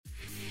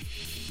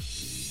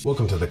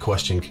Welcome to the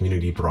Question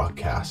Community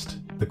Broadcast.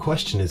 The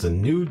Question is a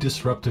new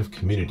disruptive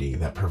community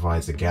that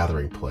provides a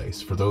gathering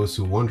place for those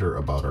who wonder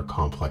about our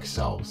complex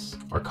selves,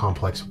 our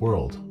complex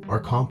world, our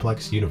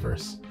complex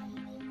universe.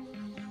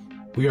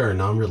 We are a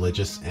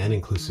non-religious and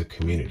inclusive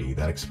community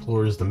that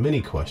explores the many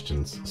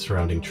questions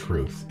surrounding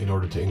truth in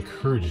order to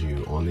encourage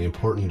you on the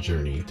important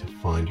journey to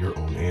find your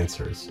own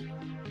answers.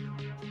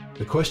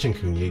 The Question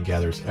Community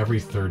gathers every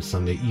third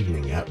Sunday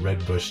evening at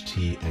Red Bush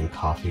Tea and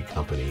Coffee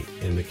Company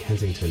in the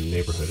Kensington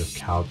neighborhood of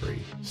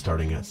Calgary,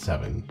 starting at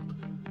 7.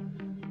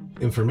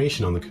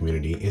 Information on the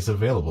community is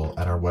available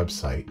at our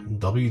website,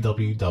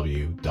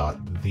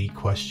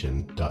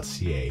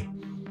 www.thequestion.ca.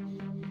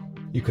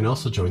 You can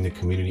also join the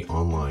community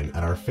online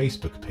at our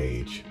Facebook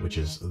page, which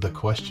is The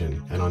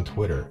Question, and on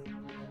Twitter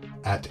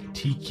at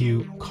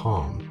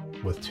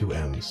TQCom with 2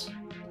 M's.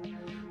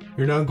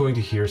 You're now going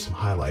to hear some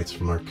highlights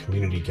from our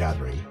community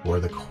gathering,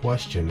 where the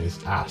question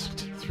is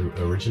asked through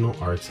original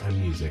arts and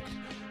music,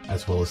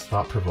 as well as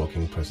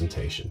thought-provoking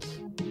presentations.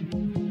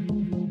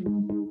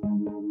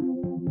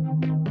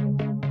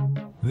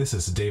 This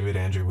is David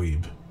Andrew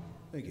Weeb.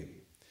 Thank you.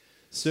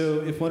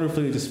 So if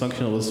Wonderfully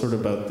Dysfunctional is sort of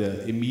about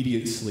the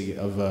immediacy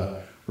of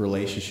a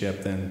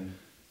relationship, then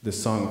the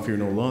song Fear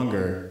No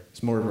Longer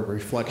is more of a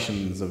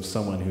reflections of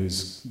someone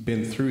who's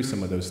been through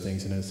some of those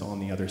things and is on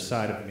the other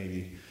side of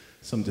maybe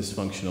some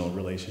dysfunctional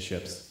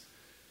relationships.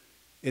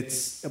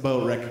 It's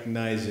about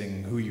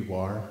recognizing who you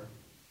are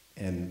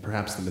and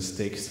perhaps the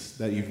mistakes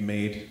that you've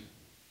made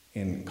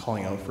and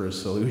calling out for a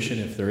solution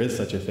if there is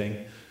such a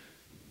thing.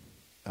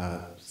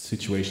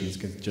 Situations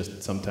can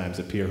just sometimes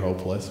appear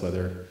hopeless,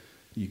 whether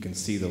you can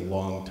see the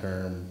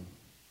long-term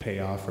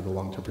payoff or the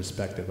long-term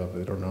perspective of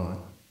it or not.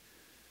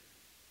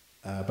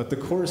 But the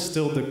chorus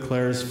still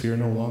declares fear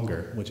no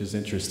longer, which is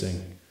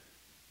interesting.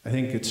 I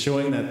think it's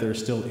showing that there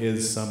still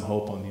is some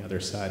hope on the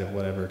other side of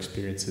whatever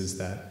experiences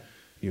that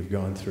you've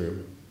gone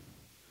through.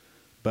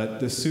 But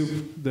the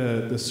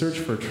search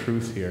for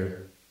truth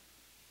here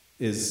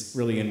is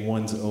really in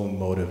one's own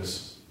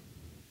motives.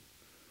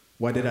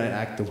 Why did I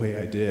act the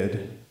way I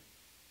did?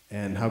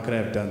 And how could I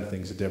have done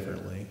things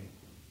differently?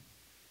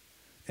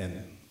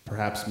 And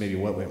perhaps maybe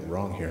what went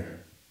wrong here?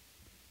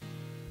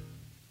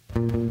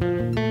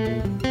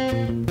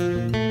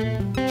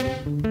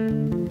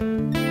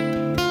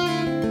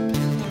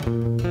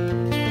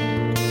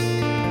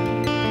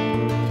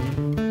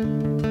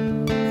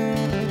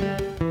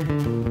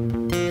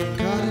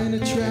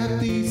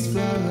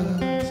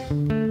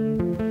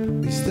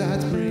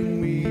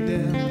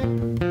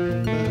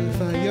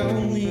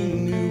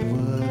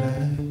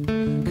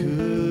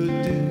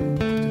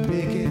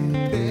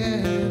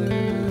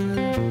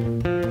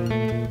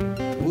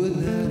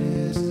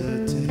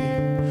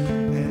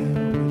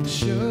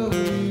 Show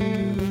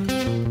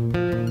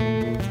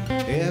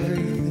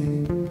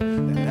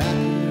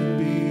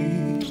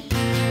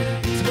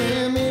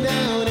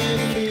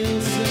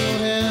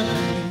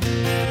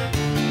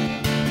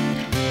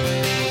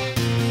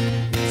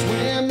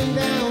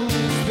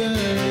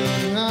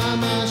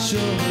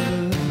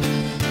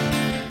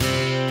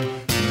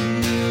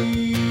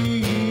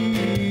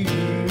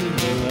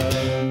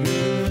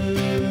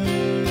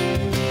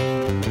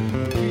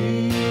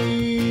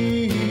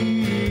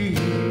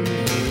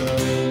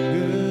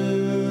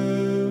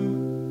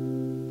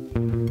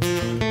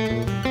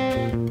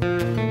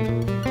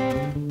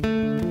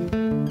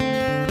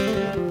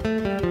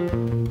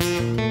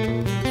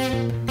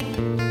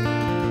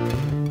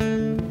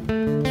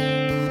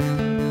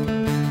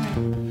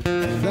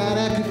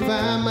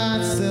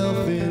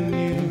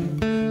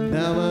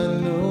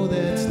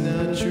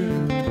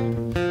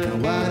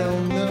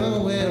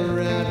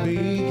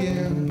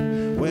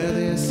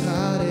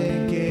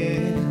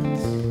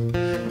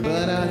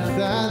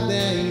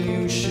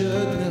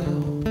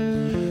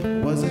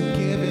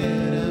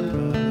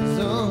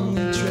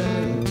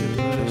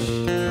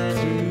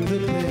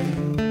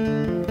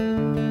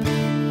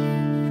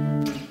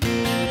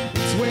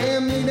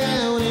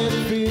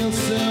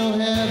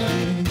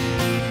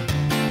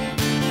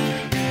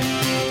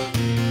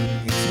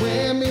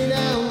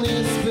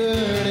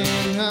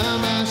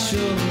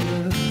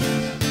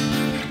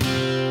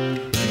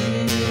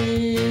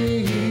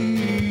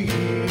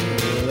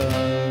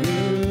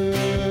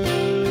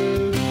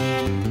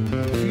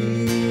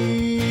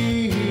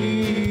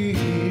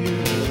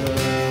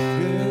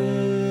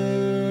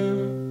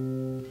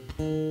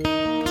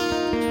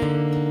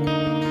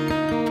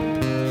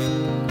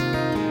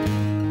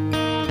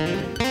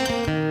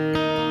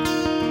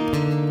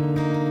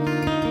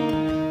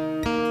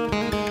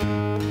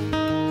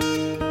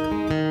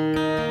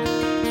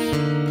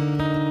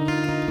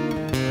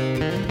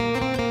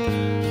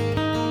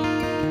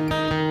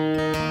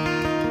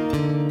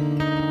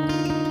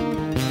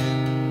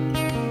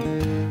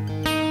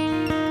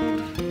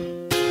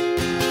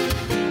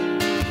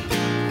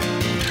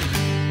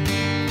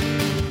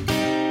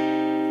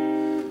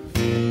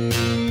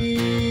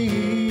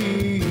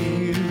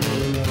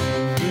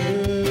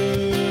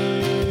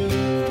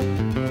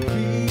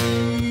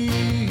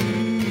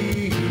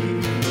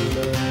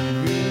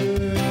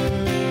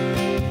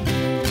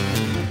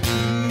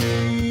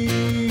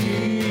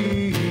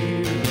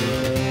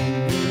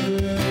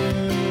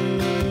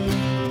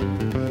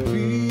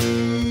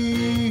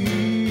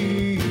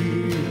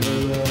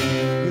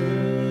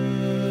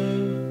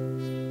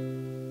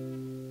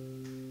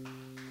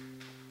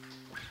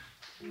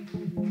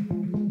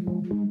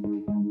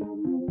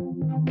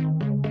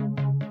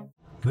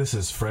This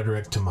is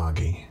Frederick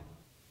Tamagi.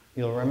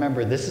 You'll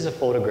remember this is a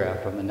photograph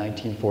from a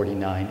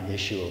 1949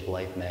 issue of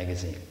Life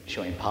magazine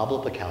showing Pablo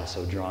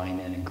Picasso drawing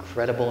an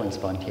incredible and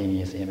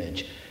spontaneous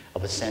image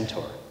of a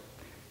centaur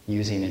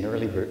using an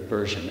early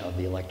version of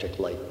the electric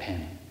light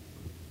pen.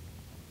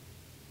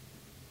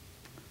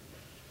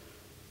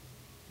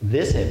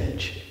 This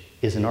image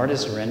is an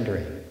artist's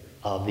rendering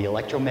of the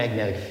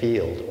electromagnetic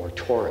field, or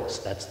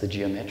torus, that's the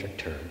geometric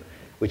term,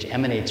 which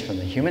emanates from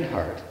the human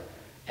heart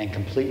and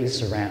completely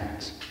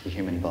surrounds the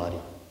human body.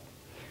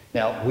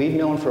 Now, we've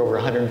known for over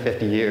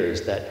 150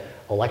 years that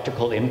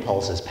electrical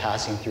impulses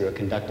passing through a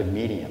conductive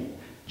medium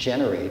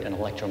generate an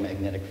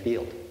electromagnetic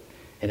field.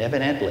 And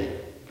evidently,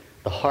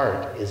 the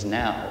heart is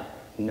now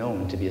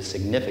known to be a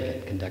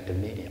significant conductive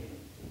medium.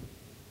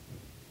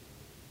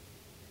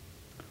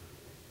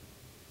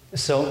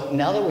 So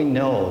now that we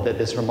know that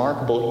this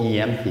remarkable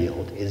EM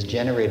field is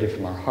generated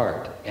from our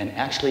heart and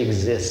actually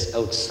exists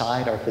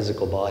outside our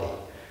physical body,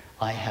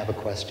 I have a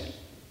question.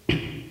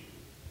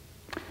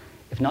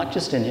 If not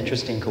just an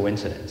interesting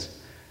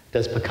coincidence,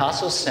 does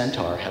Picasso's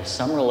centaur have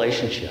some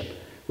relationship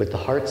with the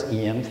heart's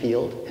EM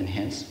field and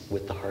hence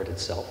with the heart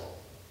itself?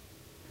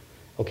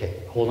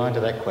 Okay, hold on to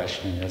that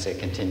question as I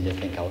continue to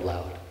think out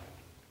loud.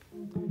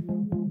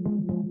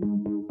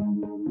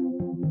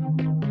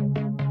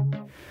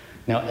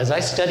 Now, as I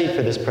studied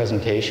for this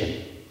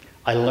presentation,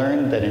 I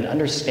learned that an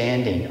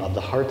understanding of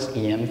the heart's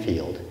EM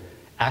field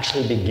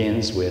actually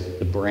begins with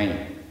the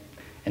brain,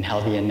 and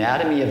how the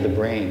anatomy of the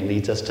brain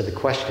leads us to the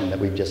question that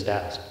we've just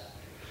asked.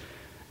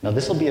 Now,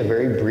 this will be a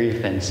very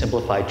brief and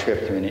simplified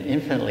trip through an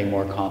infinitely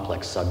more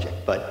complex subject,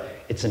 but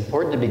it's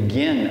important to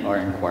begin our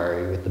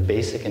inquiry with the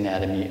basic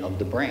anatomy of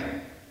the brain.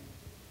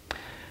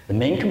 The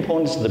main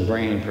components of the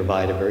brain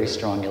provide a very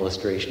strong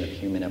illustration of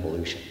human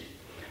evolution.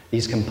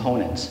 These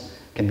components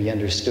can be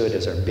understood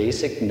as our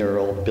basic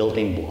neural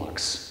building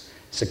blocks,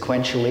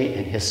 sequentially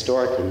and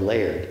historically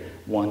layered,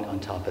 one on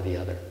top of the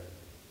other.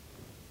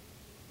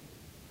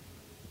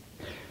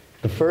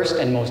 The first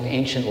and most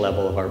ancient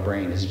level of our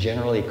brain is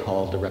generally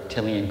called the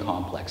reptilian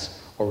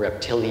complex, or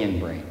reptilian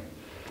brain.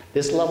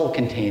 This level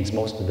contains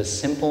most of the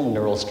simple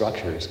neural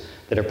structures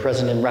that are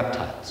present in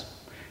reptiles,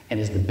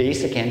 and is the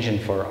basic engine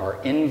for our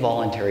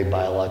involuntary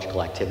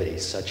biological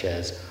activities, such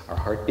as our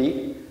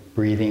heartbeat,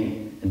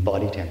 breathing, and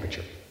body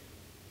temperature.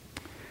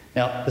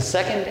 Now, the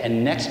second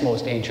and next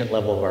most ancient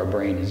level of our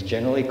brain is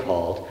generally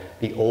called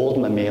the old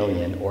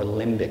mammalian or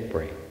limbic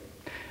brain.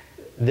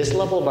 This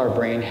level of our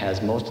brain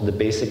has most of the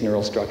basic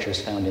neural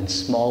structures found in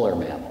smaller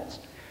mammals.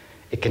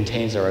 It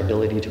contains our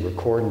ability to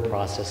record and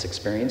process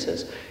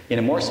experiences in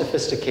a more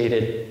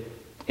sophisticated,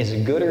 is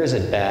it good or is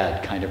it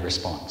bad kind of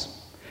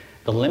response.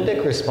 The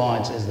limbic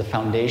response is the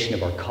foundation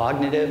of our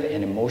cognitive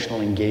and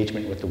emotional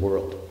engagement with the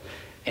world,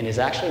 and is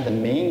actually the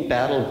main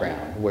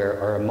battleground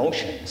where our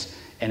emotions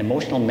and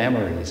emotional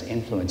memories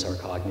influence our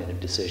cognitive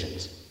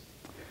decisions.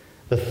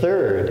 The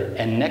third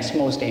and next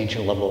most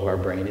ancient level of our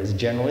brain is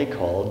generally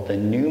called the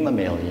new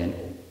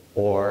mammalian,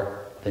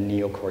 or the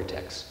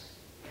neocortex.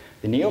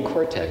 The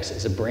neocortex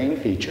is a brain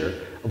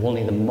feature of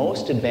only the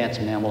most advanced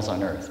mammals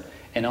on Earth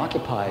and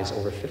occupies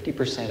over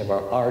 50% of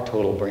our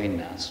total brain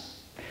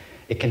mass.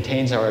 It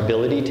contains our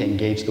ability to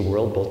engage the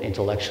world both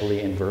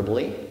intellectually and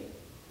verbally.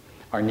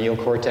 Our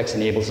neocortex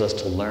enables us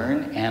to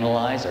learn,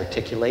 analyze,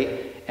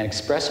 articulate, and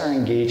express our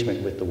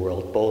engagement with the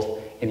world, both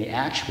in the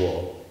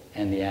actual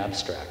and the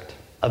abstract.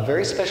 A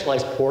very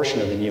specialized portion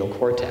of the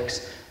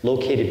neocortex,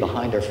 located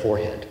behind our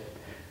forehead,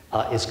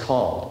 is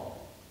called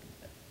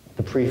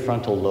the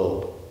prefrontal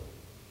lobe.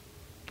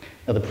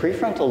 Now, the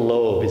prefrontal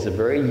lobe is a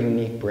very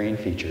unique brain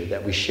feature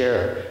that we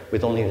share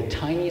with only the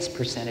tiniest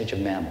percentage of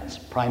mammals.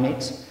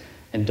 Primates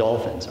and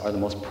dolphins are the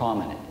most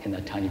prominent in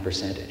that tiny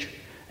percentage.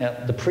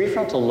 Now, the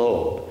prefrontal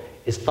lobe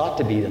is thought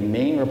to be the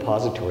main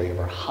repository of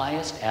our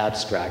highest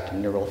abstract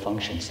neural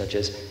functions, such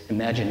as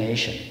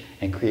imagination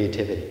and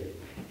creativity,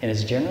 and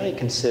is generally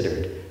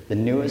considered the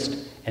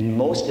newest and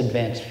most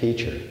advanced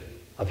feature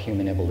of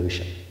human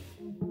evolution.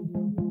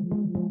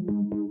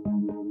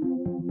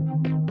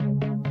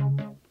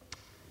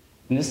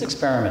 In this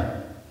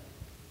experiment,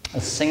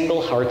 a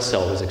single heart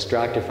cell was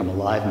extracted from a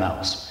live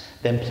mouse,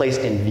 then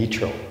placed in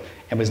vitro,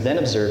 and was then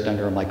observed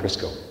under a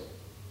microscope.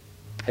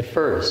 At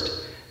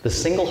first, the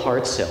single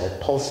heart cell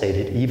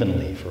pulsated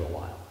evenly for a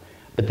while,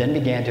 but then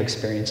began to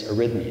experience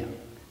arrhythmia,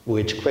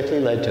 which quickly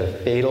led to a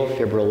fatal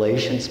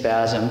fibrillation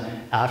spasm,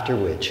 after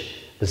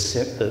which the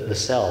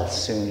cell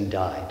soon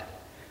died.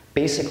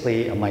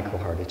 Basically, a micro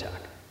heart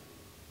attack.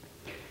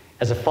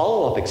 As a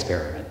follow-up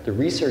experiment, the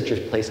researchers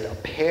placed a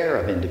pair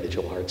of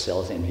individual heart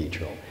cells in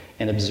vitro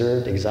and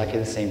observed exactly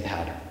the same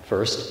pattern.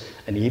 First,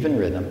 an even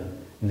rhythm,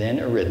 then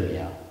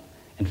arrhythmia,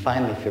 and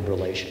finally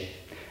fibrillation.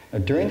 Now,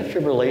 during the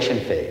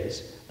fibrillation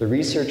phase, the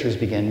researchers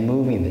began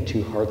moving the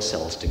two heart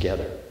cells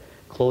together,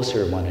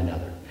 closer to one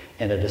another,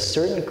 and at a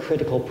certain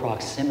critical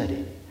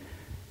proximity,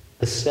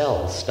 the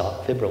cells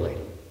stopped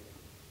fibrillating.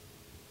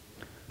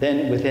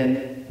 Then,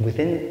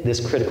 within this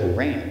critical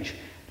range,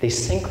 they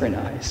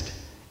synchronized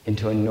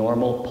into a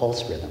normal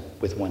pulse rhythm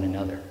with one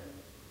another,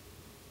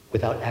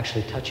 without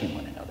actually touching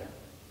one another.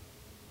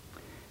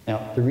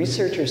 Now, the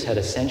researchers had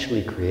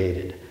essentially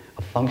created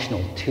a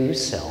functional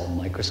two-cell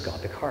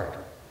microscopic heart,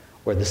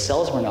 where the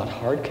cells were not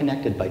hard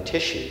connected by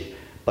tissue,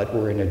 but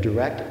were in a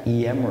direct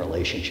EM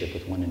relationship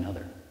with one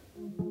another.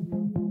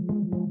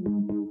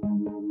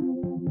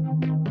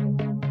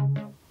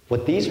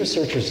 What these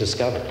researchers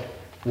discovered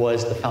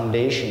was the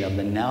foundation of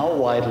the now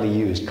widely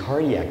used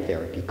cardiac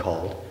therapy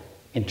called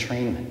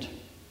entrainment,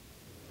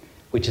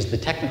 which is the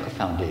technical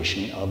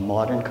foundation of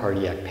modern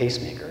cardiac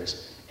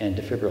pacemakers and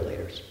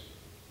defibrillators.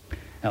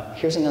 Now,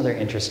 here's another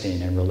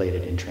interesting and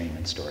related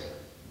entrainment story.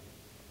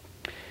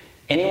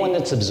 Anyone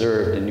that's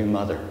observed a new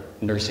mother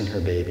nursing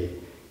her baby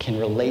can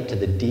relate to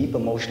the deep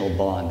emotional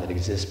bond that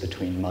exists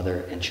between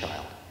mother and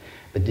child.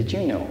 But did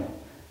you know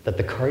that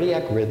the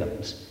cardiac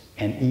rhythms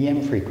and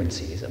EM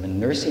frequencies of a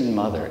nursing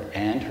mother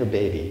and her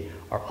baby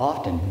are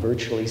often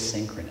virtually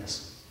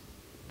synchronous?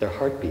 Their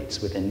heartbeats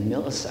within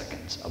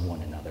milliseconds of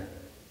one another.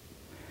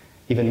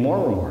 Even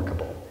more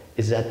remarkable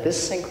is that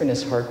this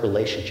synchronous heart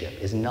relationship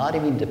is not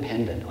even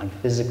dependent on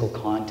physical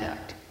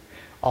contact.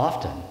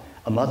 Often,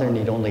 a mother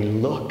need only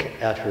look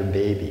at her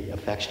baby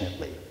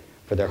affectionately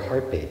for their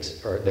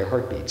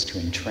heartbeats to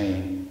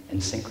entrain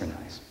and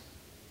synchronize.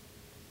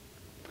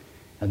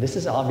 Now, this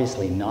is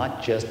obviously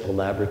not just the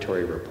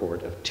laboratory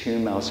report of 2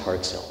 mouse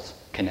heart cells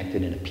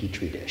connected in a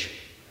petri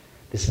dish.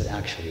 This is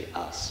actually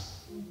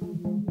us.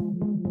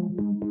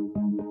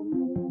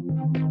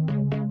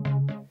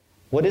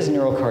 What is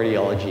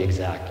neurocardiology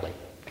exactly?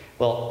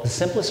 Well, the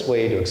simplest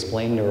way to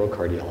explain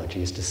neurocardiology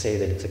is to say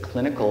that it's a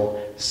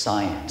clinical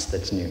science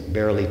that's new,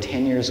 barely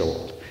 10 years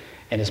old,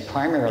 and is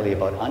primarily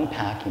about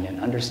unpacking and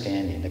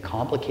understanding the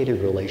complicated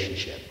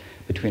relationship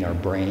between our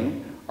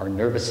brain, our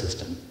nervous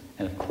system,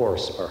 and of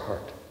course, our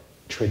heart.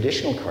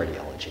 Traditional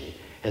cardiology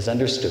has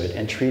understood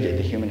and treated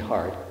the human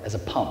heart as a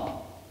pump,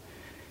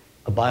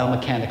 a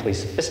biomechanically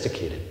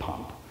sophisticated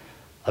pump,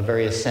 a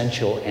very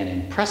essential and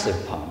impressive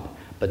pump,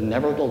 but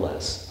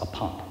nevertheless a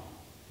pump.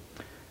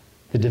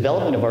 The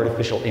development of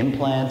artificial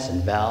implants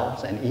and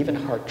valves and even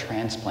heart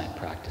transplant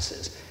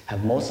practices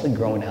have mostly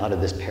grown out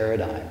of this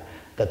paradigm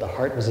that the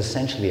heart was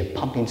essentially a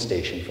pumping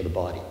station for the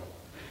body.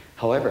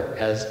 However,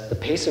 as the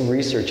pace of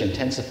research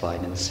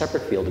intensified in the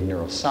separate field of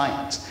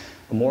neuroscience,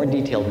 a more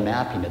detailed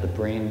mapping of the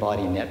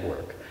brain-body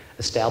network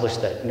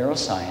established that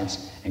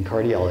neuroscience and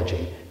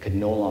cardiology could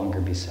no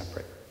longer be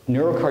separate.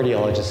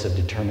 Neurocardiologists have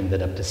determined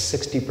that up to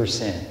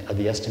 60% of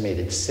the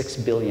estimated 6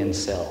 billion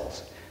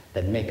cells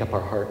that make up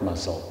our heart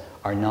muscle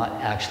are not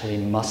actually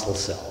muscle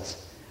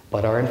cells,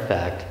 but are in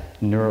fact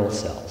neural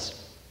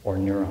cells, or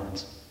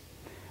neurons.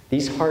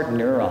 These heart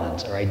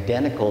neurons are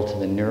identical to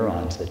the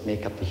neurons that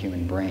make up the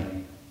human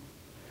brain.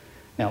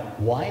 Now,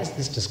 why is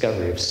this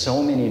discovery of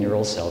so many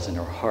neural cells in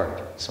our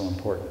heart so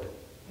important?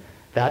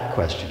 That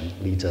question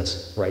leads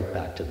us right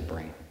back to the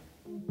brain.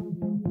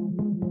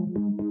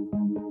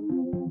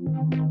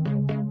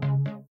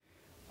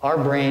 Our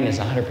brain is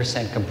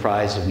 100%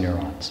 comprised of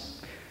neurons.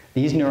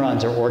 These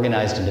neurons are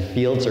organized into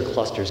fields or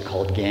clusters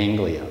called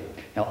ganglia.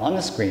 Now, on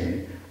the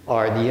screen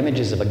are the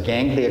images of a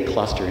ganglia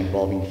cluster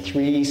involving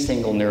 3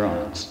 single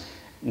neurons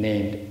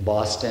named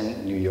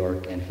Boston, New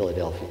York, and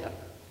Philadelphia.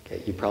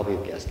 Okay, you probably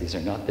have guessed these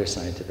are not their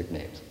scientific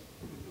names.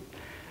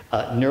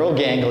 Neural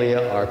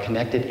ganglia are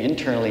connected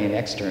internally and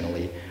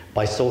externally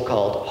by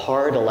so-called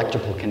hard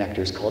electrical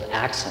connectors called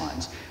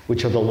axons,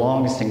 which are the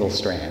long single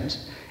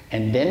strands,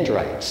 and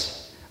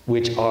dendrites,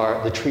 which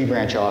are the tree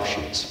branch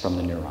offshoots from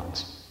the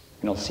neurons.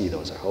 You don't see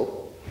those, I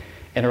hope.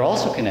 And are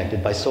also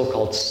connected by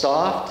so-called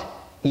soft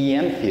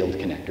EM field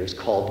connectors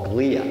called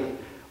glia,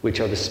 which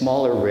are the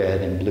smaller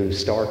red and blue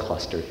star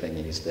cluster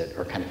thingies that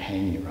are kind of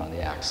hanging around the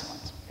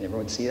axons. Can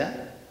everyone see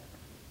that?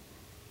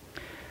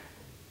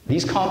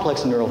 These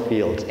complex neural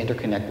fields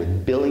interconnect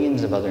with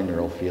billions of other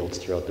neural fields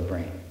throughout the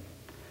brain.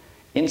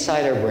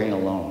 Inside our brain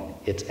alone,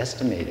 it's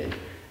estimated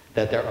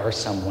that there are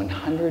some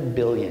 100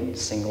 billion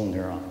single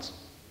neurons,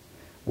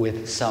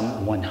 with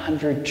some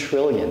 100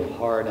 trillion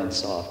hard and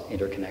soft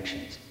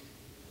interconnections.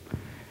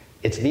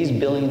 It's these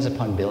billions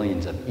upon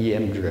billions of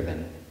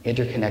EM-driven,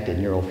 interconnected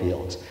neural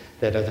fields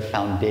that are the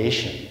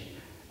foundation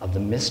of the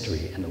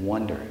mystery and the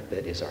wonder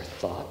that is our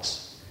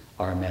thoughts,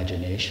 our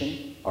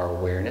imagination, our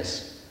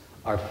awareness,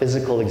 our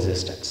physical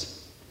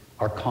existence,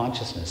 our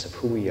consciousness of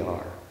who we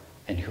are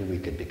and who we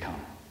could become.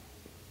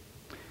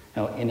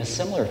 Now, in a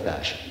similar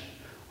fashion,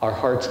 our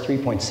heart's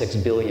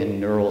 3.6 billion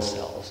neural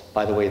cells,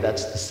 by the way,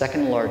 that's the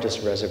second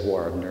largest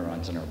reservoir of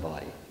neurons in our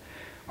body,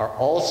 are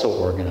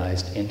also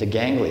organized into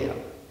ganglia.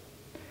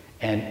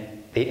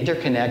 And they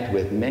interconnect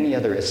with many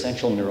other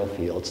essential neural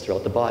fields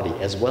throughout the body,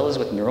 as well as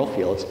with neural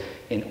fields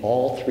in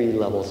all 3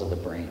 levels of the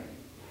brain.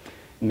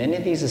 Many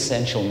of these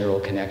essential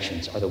neural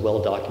connections are the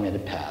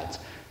well-documented paths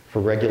for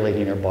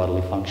regulating our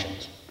bodily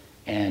functions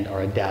and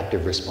our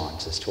adaptive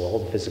responses to all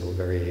the physical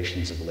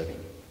variations of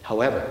living.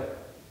 However,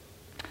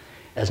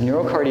 as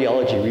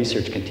neurocardiology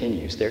research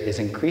continues, there is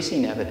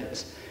increasing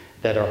evidence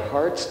that our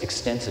heart's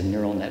extensive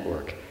neural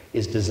network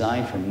is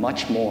designed for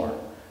much more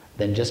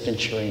than just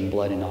ensuring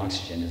blood and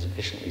oxygen is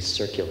efficiently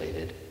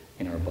circulated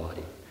in our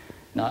body.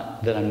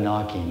 Not that I'm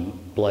knocking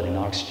blood and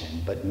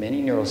oxygen, but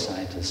many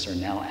neuroscientists are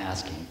now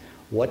asking,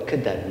 what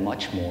could that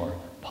much more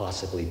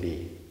possibly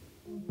be?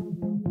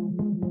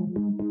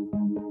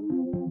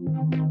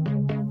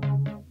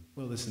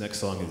 Well, this next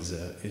song is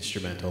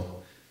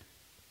instrumental,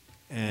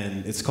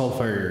 and it's called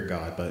Fire Your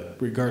God, but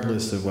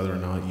regardless of whether or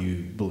not you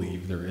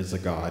believe there is a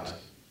God,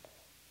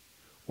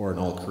 or an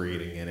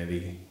all-creating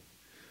entity,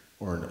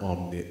 or an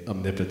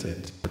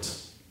omnipotent,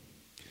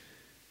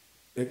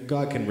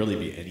 God can really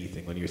be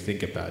anything when you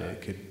think about it.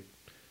 It could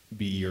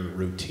be your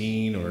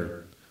routine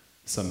or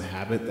some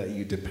habit that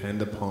you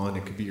depend upon.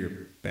 It could be your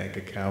bank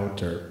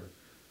account or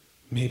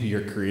maybe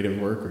your creative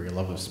work or your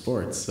love of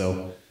sports.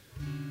 So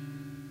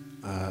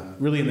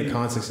really in the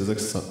context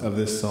of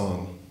this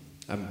song,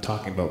 I'm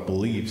talking about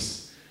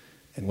beliefs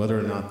and whether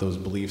or not those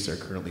beliefs are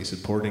currently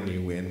supporting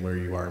you in where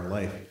you are in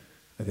life.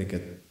 I think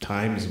at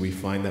times we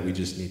find that we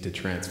just need to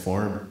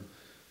transform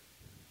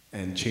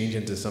and change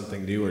into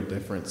something new or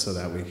different so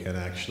that we can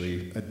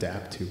actually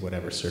adapt to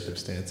whatever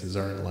circumstances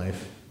are in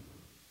life.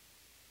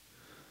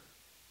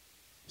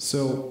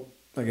 So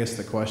I guess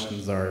the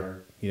questions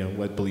are,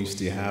 what beliefs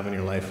do you have in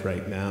your life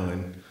right now,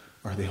 and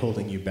are they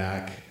holding you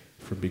back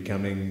from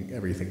becoming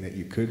everything that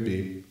you could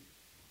be,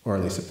 or are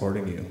they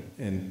supporting you?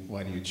 And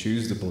why do you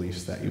choose the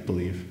beliefs that you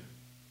believe?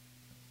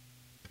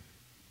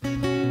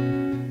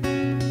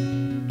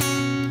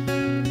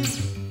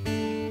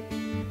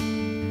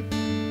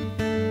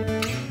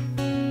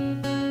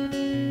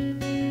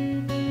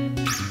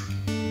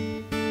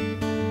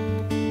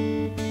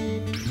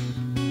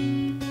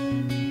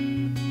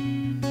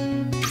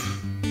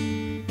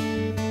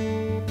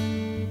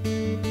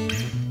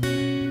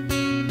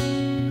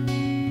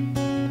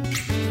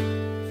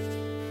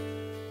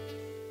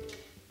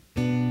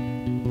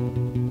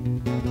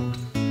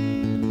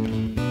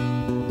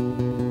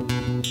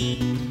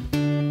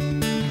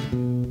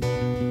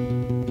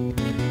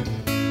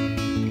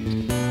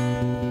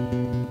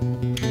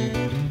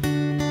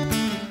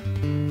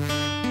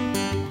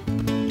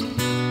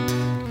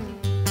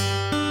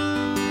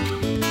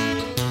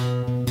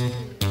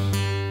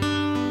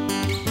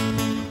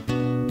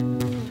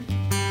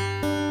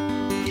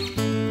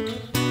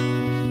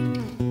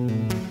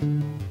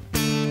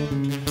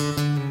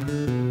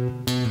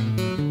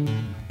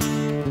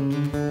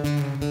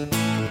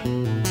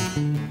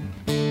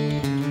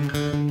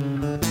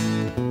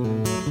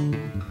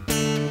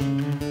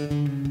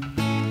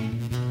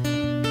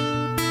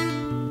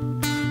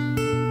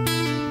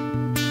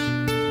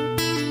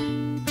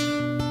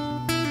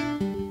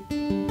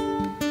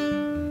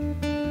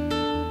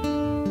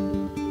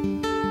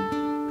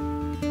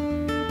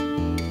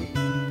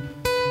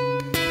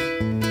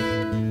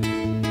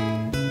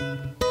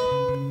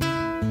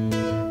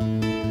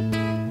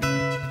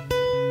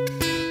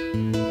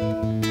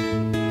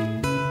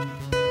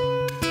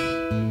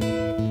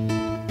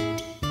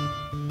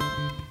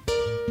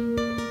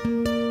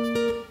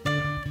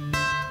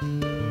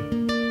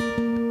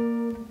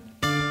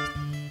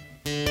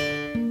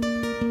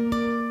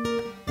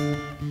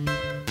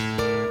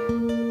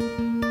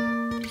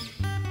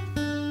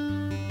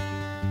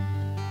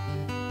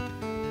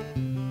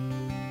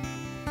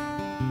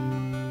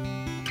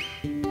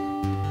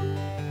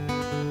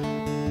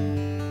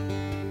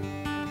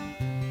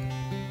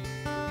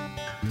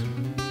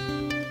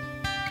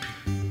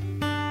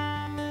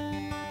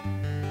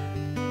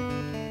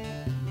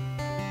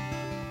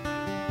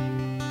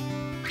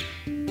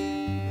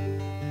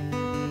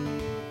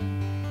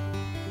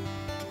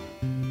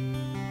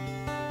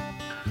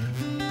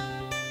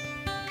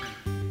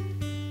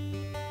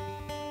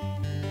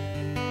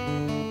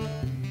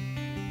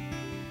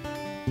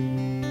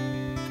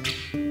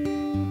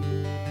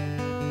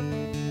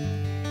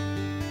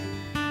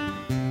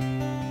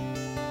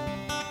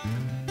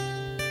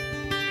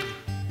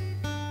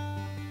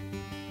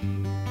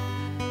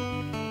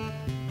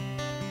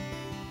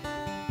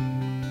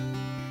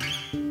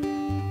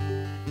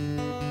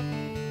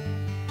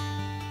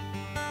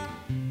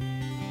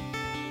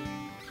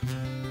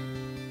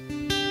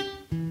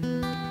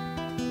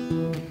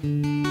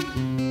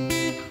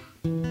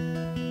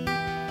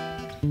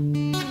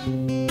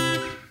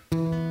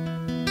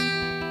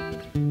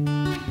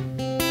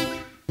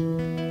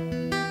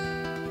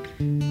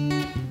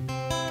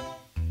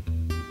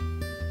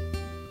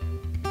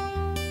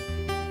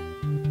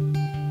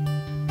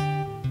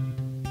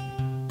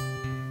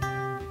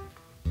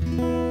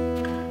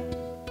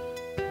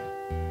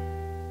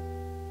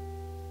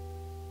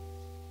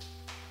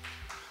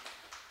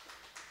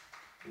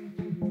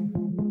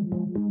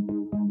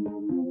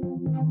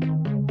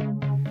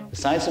 The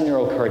science of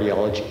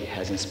neurocardiology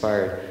has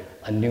inspired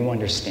a new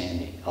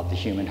understanding of the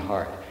human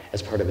heart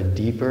as part of a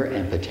deeper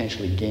and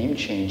potentially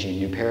game-changing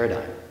new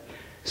paradigm.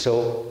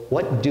 So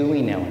what do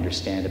we now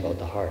understand about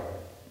the heart?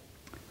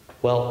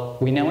 Well,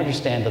 we now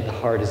understand that the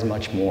heart is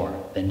much more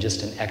than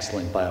just an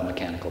excellent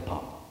biomechanical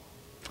pump.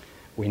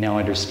 We now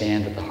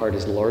understand that the heart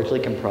is largely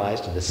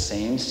comprised of the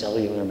same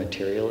cellular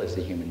material as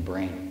the human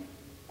brain.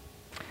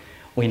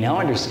 We now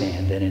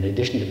understand that in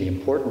addition to the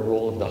important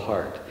role of the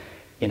heart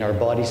in our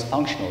body's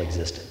functional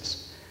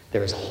existence,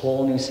 there is a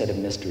whole new set of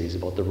mysteries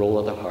about the role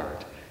of the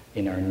heart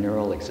in our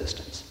neural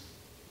existence.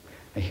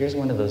 Now here's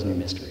one of those new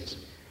mysteries.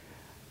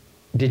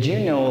 Did you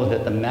know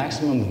that the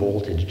maximum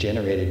voltage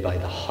generated by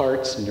the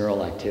heart's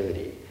neural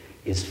activity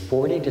is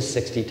 40 to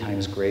 60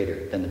 times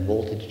greater than the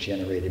voltage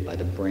generated by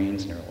the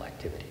brain's neural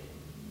activity?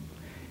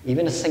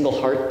 Even a single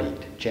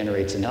heartbeat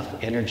generates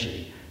enough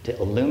energy to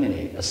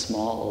illuminate a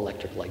small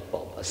electric light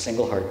bulb, a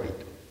single heartbeat.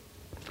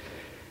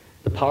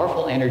 The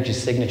powerful energy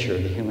signature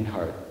of the human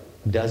heart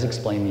does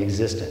explain the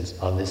existence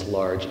of this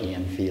large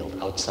EM field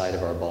outside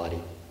of our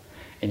body.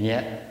 And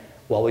yet,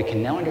 while we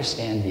can now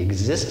understand the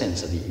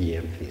existence of the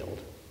EM field,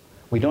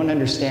 we don't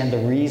understand the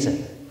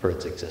reason for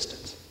its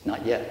existence,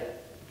 not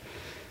yet.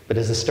 But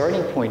as a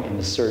starting point in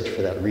the search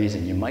for that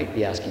reason, you might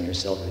be asking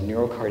yourself if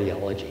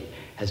neurocardiology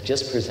has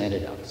just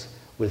presented us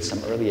with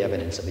some early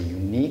evidence of a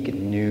unique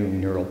new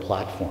neural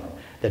platform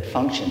that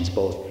functions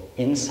both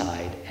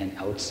inside and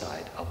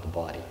outside of the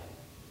body.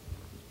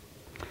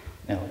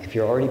 Now, if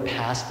you're already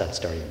past that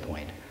starting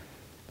point,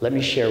 let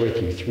me share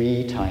with you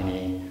three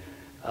tiny,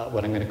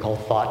 what I'm going to call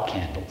thought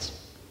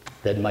candles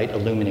that might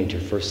illuminate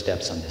your first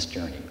steps on this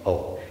journey.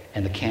 Oh,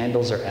 and the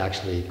candles are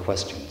actually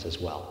questions as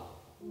well.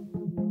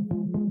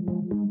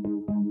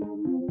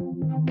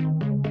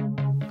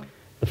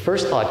 The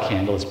first thought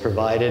candle is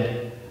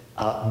provided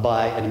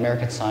by an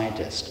American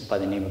scientist by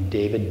the name of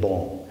David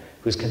Bohm,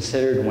 who's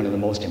considered one of the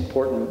most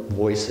important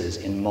voices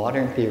in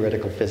modern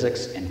theoretical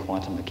physics and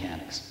quantum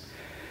mechanics.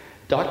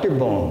 Dr.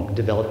 Bohm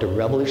developed a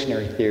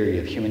revolutionary theory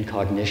of human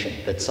cognition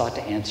that sought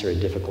to answer a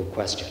difficult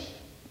question.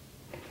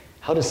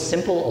 How does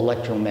simple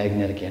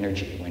electromagnetic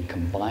energy, when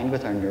combined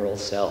with our neural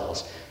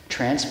cells,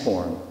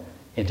 transform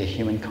into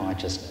human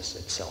consciousness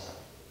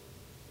itself?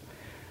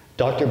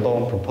 Dr.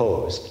 Bohm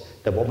proposed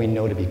that what we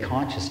know to be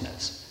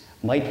consciousness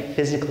might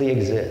physically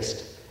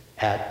exist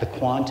at the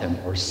quantum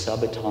or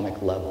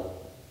subatomic level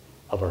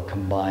of our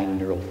combined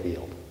neural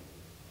field.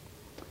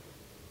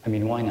 I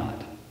mean, why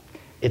not?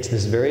 It's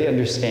this very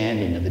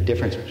understanding of the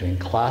difference between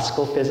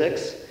classical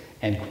physics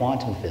and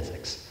quantum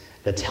physics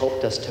that's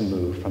helped us to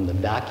move from the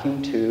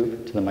vacuum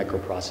tube to the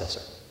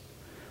microprocessor,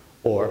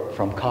 or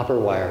from copper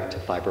wire to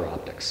fiber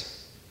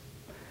optics.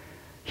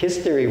 His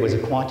theory was a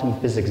quantum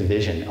physics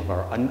vision of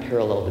our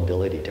unparalleled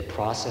ability to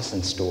process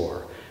and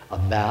store a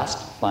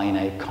vast,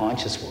 finite,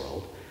 conscious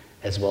world,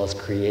 as well as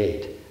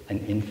create an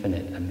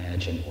infinite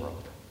imagined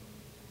world.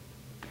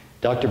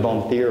 Dr.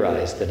 Bohm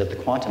theorized that at the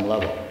quantum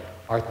level,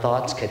 our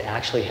thoughts could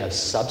actually have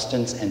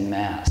substance and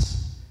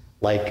mass,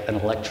 like an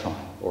electron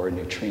or a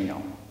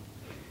neutrino.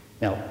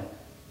 Now,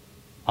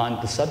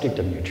 on the subject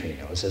of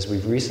neutrinos, as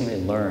we've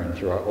recently learned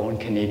through our own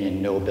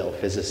Canadian Nobel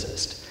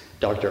physicist,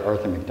 Dr.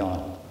 Arthur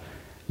MacDonald,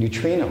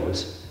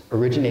 neutrinos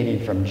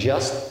originating from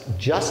just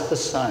the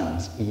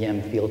sun's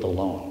EM field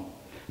alone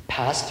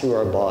pass through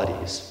our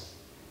bodies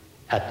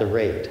at the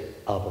rate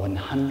of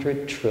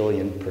 100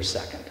 trillion per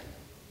second.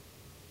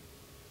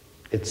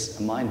 It's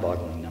a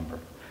mind-boggling number.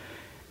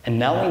 And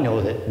now we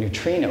know that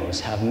neutrinos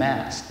have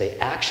mass. They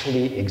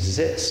actually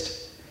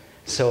exist.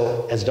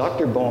 So, as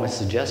Dr. Bohm has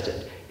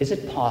suggested, is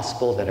it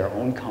possible that our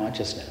own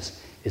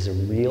consciousness is a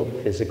real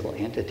physical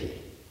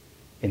entity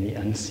in the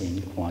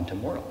unseen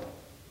quantum world?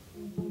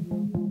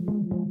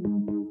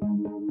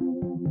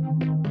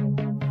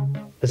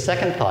 The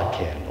second thought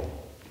candle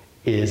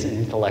is an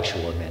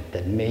intellectual event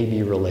that may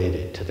be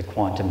related to the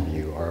quantum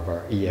view of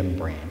our EM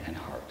brain and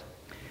heart.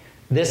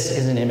 This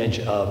is an image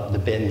of the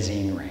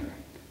benzene ring,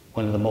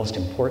 one of the most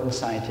important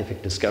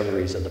scientific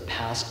discoveries of the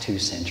past 2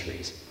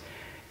 centuries.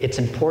 It's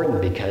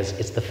important because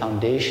it's the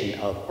foundation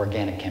of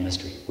organic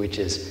chemistry, which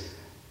is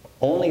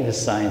only the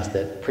science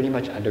that pretty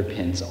much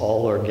underpins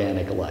all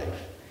organic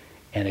life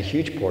and a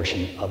huge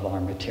portion of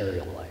our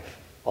material life.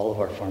 All of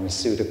our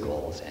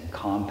pharmaceuticals and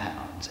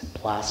compounds and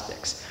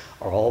plastics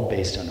are all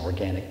based on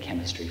organic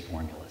chemistry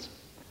formulas.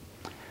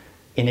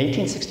 In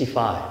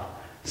 1865,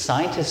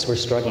 scientists were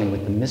struggling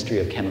with the mystery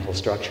of chemical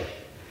structure.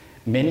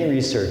 Many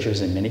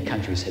researchers in many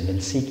countries had been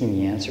seeking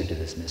the answer to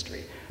this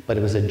mystery, but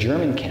it was a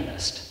German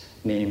chemist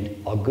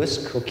named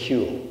August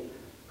Koekkoek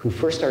who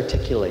first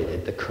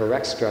articulated the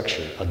correct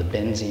structure of the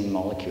benzene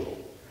molecule,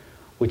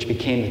 which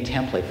became the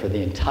template for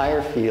the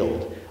entire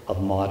field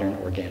of modern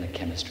organic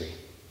chemistry.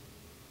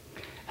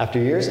 After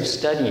years of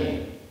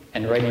studying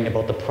and writing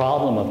about the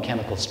problem of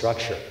chemical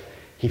structure,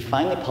 he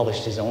finally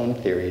published his own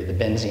theory of the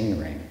benzene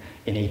ring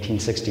in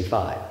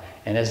 1865,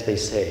 and as they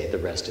say, the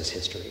rest is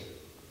history.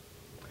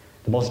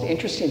 The most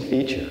interesting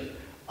feature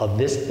of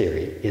this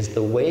theory is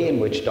the way in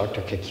which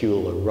Dr.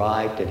 Koekkoek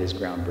arrived at his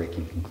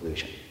groundbreaking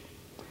conclusion.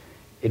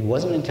 It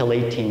wasn't until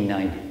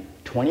 1890,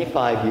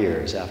 25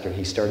 years after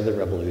he started the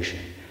revolution,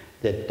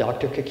 that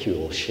Dr.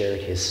 Koekkoek shared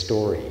his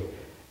story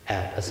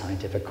at a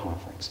scientific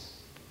conference.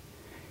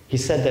 He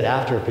said that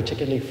after a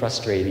particularly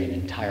frustrating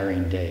and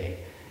tiring day,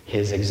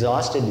 his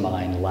exhausted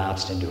mind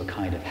lapsed into a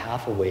kind of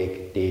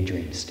half-awake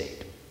daydream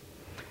state.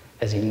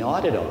 As he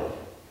nodded off,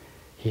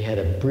 he had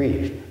a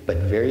brief but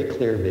very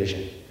clear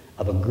vision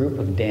of a group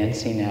of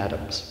dancing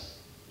atoms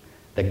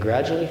that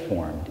gradually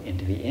formed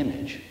into the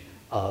image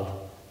of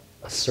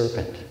a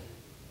serpent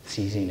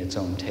seizing its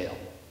own tail.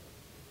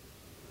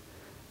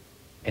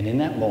 And in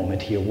that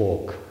moment, he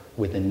awoke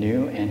with a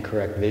new and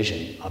correct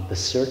vision of the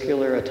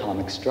circular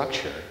atomic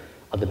structure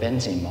of the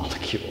benzene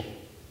molecule.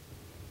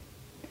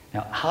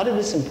 Now, how did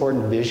this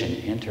important vision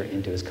enter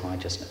into his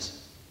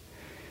consciousness?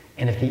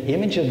 And if the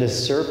image of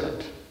this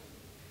serpent,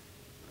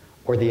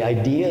 or the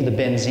idea of the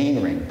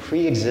benzene ring,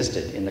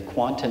 pre-existed in the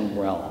quantum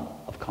realm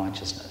of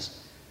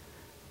consciousness,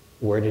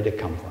 where did it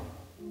come from?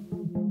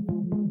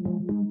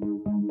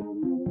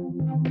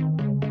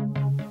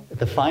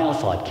 The final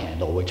thought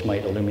candle, which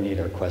might illuminate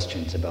our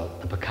questions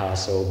about the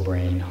Picasso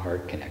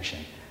brain-heart connection,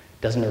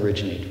 doesn't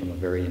originate from a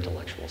very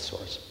intellectual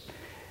source.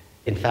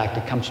 In fact,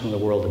 it comes from the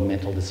world of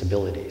mental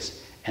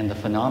disabilities and the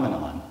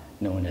phenomenon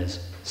known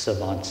as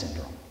savant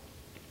syndrome.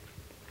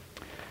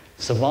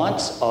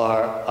 Savants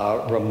are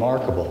a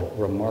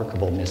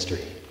remarkable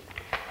mystery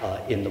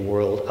in the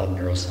world of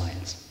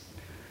neuroscience.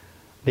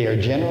 They are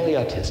generally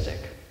autistic.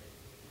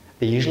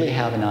 They usually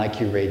have an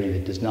IQ rating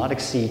that does not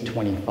exceed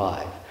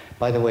 25.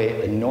 By the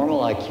way, a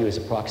normal IQ is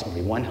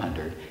approximately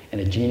 100,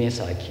 and a genius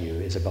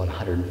IQ is about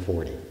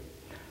 140.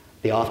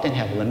 They often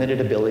have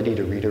limited ability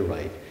to read or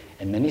write,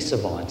 and many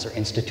savants are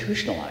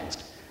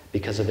institutionalized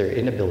because of their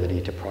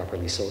inability to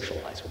properly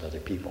socialize with other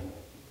people.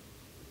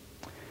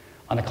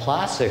 On a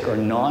classic or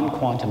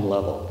non-quantum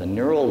level, the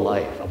neural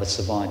life of a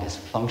savant is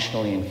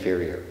functionally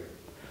inferior.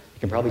 You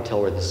can probably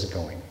tell where this is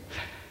going.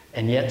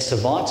 And yet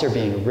savants are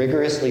being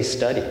rigorously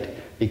studied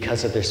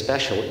because of their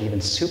special,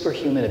 even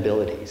superhuman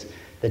abilities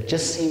that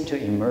just seem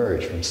to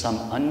emerge from some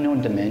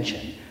unknown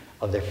dimension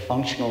of their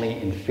functionally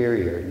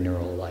inferior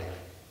neural life.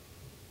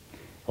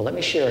 Well, let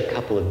me share a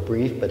couple of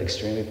brief but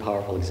extremely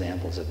powerful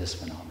examples of this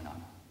phenomenon.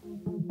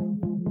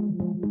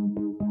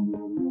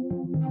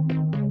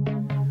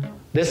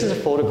 This is a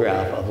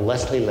photograph of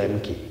Leslie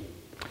Lemke.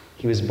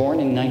 He was born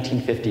in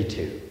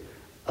 1952,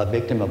 a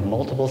victim of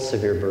multiple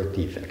severe birth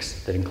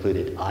defects that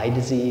included eye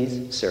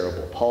disease,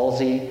 cerebral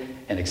palsy,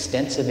 and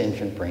extensive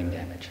infant brain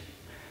damage.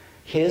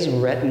 His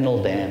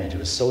retinal damage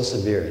was so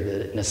severe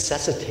that it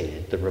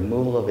necessitated the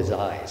removal of his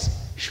eyes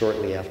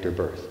shortly after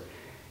birth,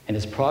 and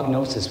his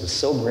prognosis was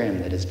so grim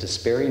that his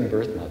despairing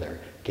birth mother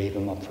gave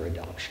him up for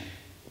adoption.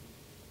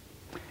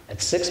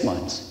 At 6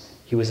 months,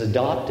 he was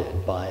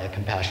adopted by a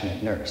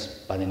compassionate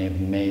nurse by the name of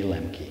May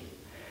Lemke.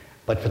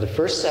 But for the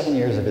first 7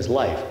 years of his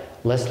life,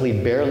 Leslie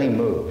barely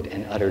moved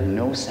and uttered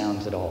no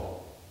sounds at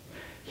all.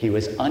 He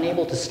was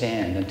unable to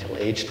stand until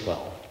age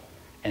 12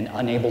 and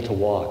unable to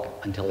walk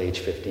until age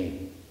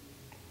 15.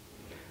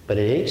 But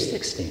at age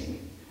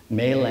 16,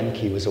 May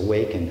Lemke was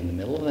awakened in the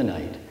middle of the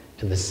night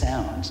to the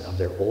sounds of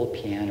their old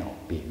piano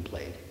being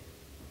played.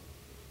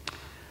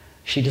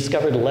 She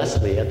discovered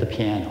Leslie at the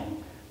piano,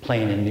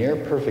 playing a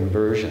near-perfect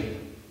version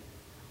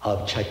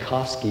of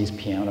Tchaikovsky's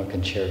Piano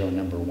Concerto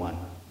No. 1.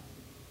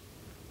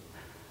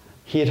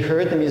 He had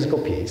heard the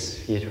musical piece,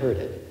 he had heard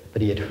it,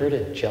 but he had heard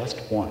it just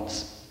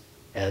once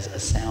as a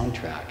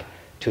soundtrack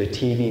to a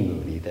TV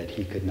movie that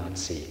he could not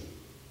see.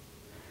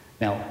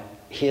 Now,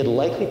 he had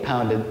likely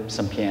pounded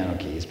some piano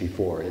keys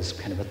before as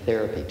kind of a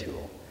therapy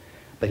tool,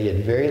 but he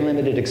had very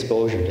limited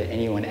exposure to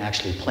anyone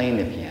actually playing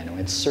the piano,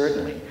 and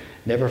certainly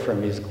never for a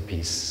musical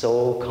piece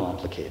so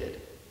complicated.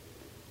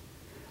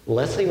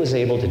 Leslie was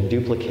able to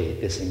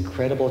duplicate this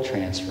incredible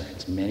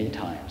transference many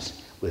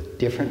times with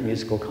different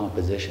musical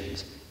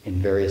compositions in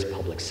various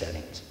public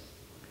settings.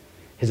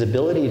 His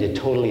ability to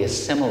totally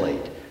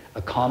assimilate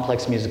a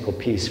complex musical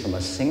piece from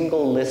a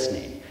single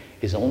listening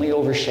is only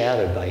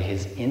overshadowed by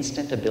his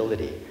instant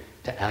ability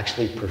to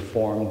actually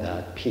perform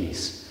that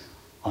piece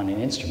on an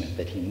instrument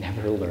that he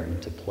never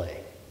learned to play.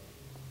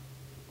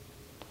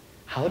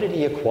 How did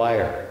he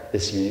acquire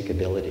this unique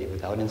ability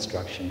without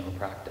instruction or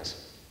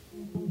practice?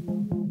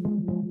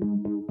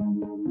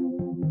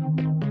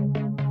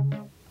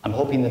 I'm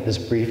hoping that this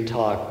brief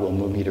talk will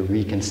move you to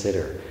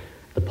reconsider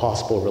the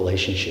possible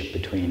relationship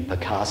between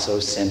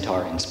Picasso's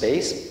centaur in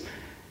space,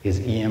 his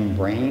EM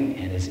brain,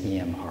 and his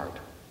EM heart.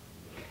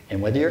 And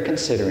whether you're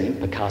considering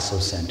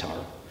Picasso's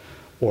centaur,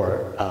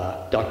 or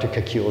Dr.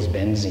 Kekul's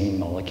benzene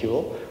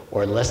molecule,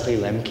 or Leslie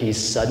Lemke's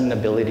sudden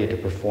ability to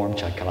perform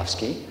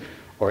Tchaikovsky,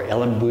 or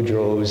Ellen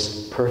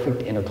Boudreau's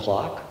perfect inner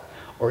clock,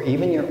 or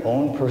even your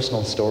own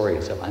personal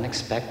stories of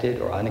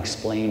unexpected or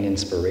unexplained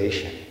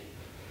inspiration,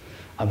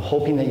 I'm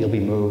hoping that you'll be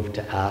moved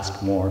to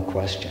ask more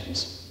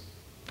questions,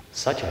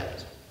 such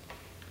as,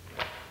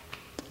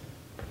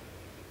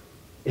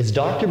 is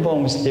Dr.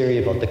 Bohm's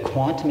theory about the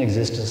quantum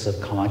existence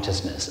of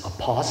consciousness a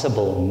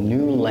possible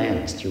new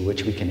lens through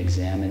which we can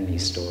examine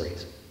these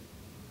stories?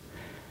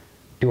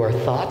 Do our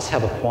thoughts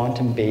have a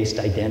quantum-based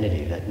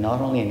identity that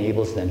not only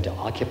enables them to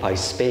occupy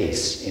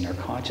space in our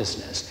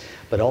consciousness,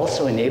 but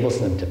also enables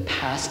them to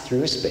pass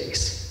through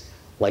space,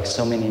 like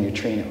so many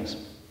neutrinos?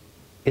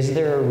 Is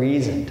there a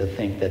reason to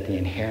think that the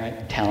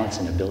inherent talents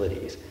and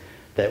abilities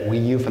that we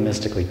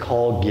euphemistically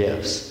call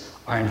gifts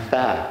are in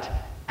fact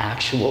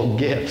actual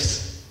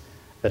gifts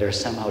that are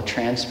somehow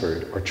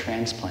transferred or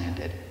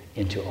transplanted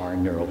into our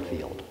neural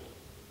field?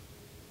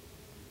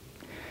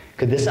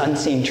 Could this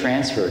unseen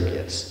transfer of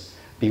gifts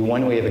be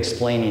one way of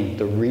explaining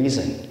the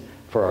reason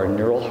for our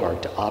neural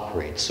heart to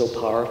operate so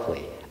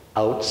powerfully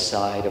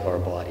outside of our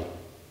body?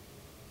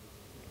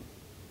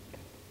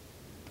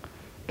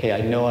 Okay,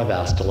 I know I've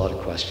asked a lot of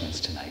questions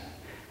tonight.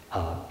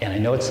 And I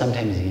know it's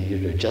sometimes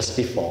easier to just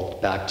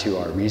default back to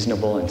our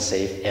reasonable and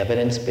safe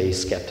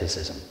evidence-based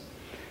skepticism.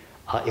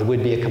 It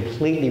would be a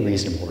completely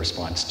reasonable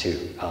response to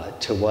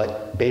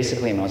what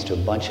basically amounts to a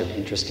bunch of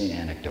interesting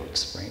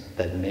anecdotes, right,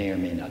 that may or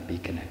may not be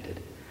connected.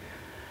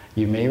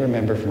 You may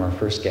remember from our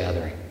first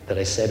gathering that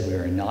I said we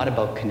are not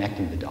about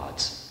connecting the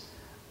dots,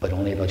 but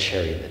only about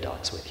sharing the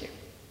dots with you.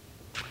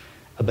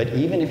 But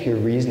even if your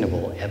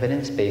reasonable,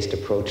 evidence-based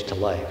approach to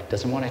life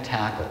doesn't want to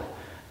tackle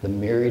the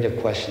myriad of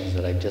questions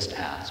that I've just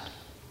asked,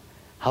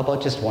 how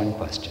about just one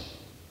question?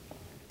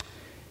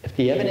 If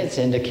the evidence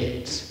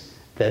indicates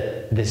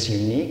that this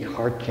unique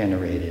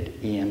heart-generated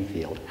EM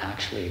field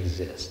actually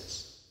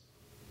exists,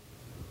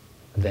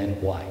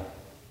 then why?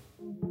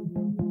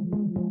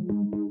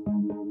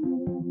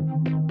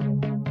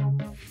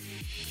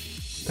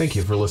 Thank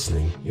you for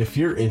listening. If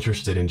you're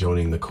interested in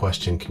joining the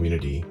question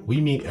community, we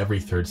meet every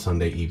third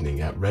Sunday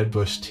evening at Red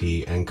Bush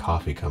Tea and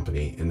Coffee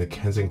Company in the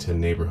Kensington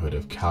neighborhood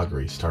of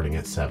Calgary starting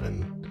at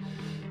 7.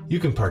 You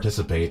can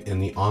participate in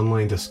the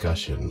online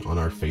discussion on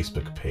our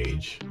Facebook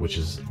page, which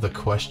is The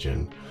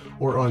Question,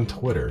 or on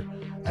Twitter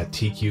at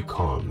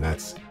TQCom.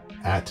 That's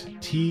at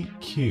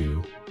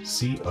TQCOMM.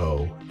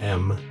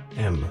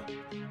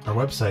 Our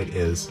website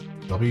is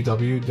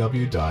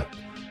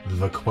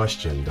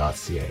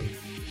www.thequestion.ca.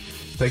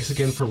 Thanks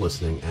again for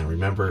listening, and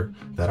remember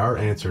that our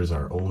answers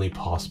are only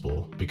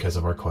possible because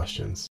of our questions.